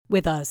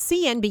with a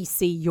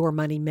CNBC Your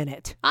Money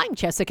Minute. I'm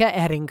Jessica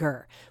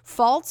Ettinger.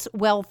 False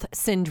wealth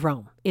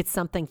syndrome. It's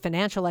something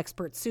financial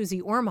expert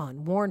Susie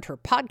Orman warned her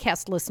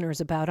podcast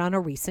listeners about on a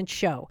recent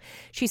show.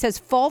 She says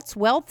false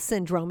wealth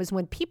syndrome is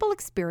when people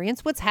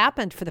experience what's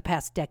happened for the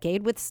past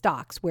decade with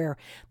stocks, where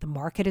the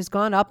market has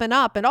gone up,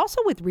 and also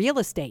with real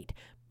estate.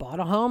 Bought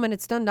a home and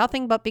it's done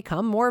nothing but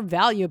become more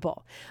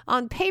valuable.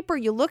 On paper,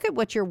 you look at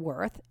what you're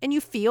worth and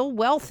you feel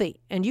wealthy,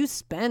 and you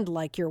spend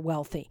like you're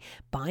wealthy.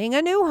 Buying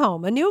a new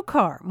home, a new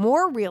car,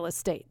 more real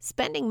estate,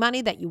 spending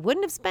money that you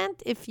wouldn't have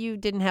spent if you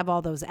didn't have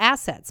all those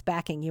assets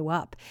backing you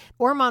up.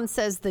 Orman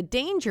says the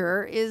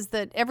danger is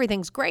that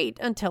everything's great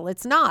until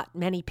it's not.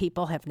 Many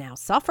people have now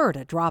suffered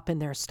a drop in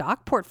their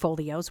stock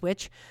portfolios,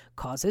 which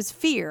causes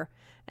fear.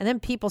 And then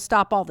people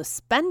stop all the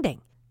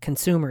spending.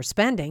 Consumer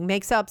spending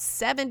makes up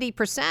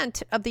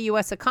 70% of the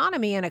U.S.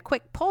 economy, and a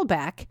quick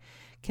pullback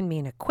can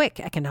mean a quick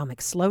economic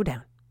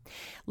slowdown.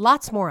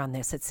 Lots more on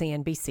this at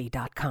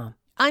CNBC.com.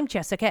 I'm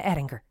Jessica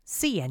Ettinger,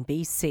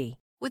 CNBC.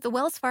 With the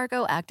Wells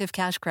Fargo Active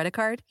Cash Credit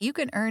Card, you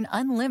can earn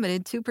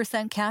unlimited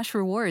 2% cash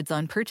rewards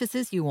on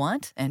purchases you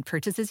want and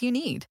purchases you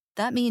need.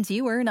 That means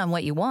you earn on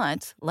what you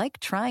want, like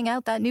trying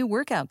out that new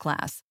workout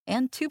class,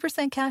 and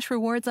 2% cash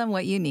rewards on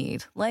what you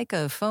need, like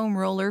a foam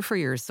roller for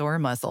your sore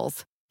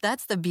muscles.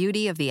 That's the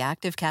beauty of the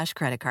Active Cash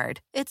Credit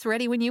Card. It's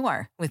ready when you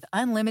are, with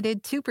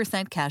unlimited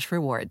 2% cash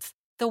rewards.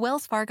 The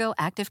Wells Fargo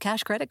Active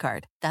Cash Credit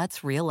Card.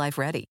 That's real life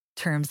ready.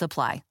 Terms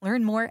apply.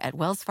 Learn more at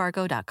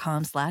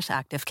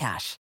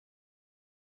wellsfargo.com/activecash.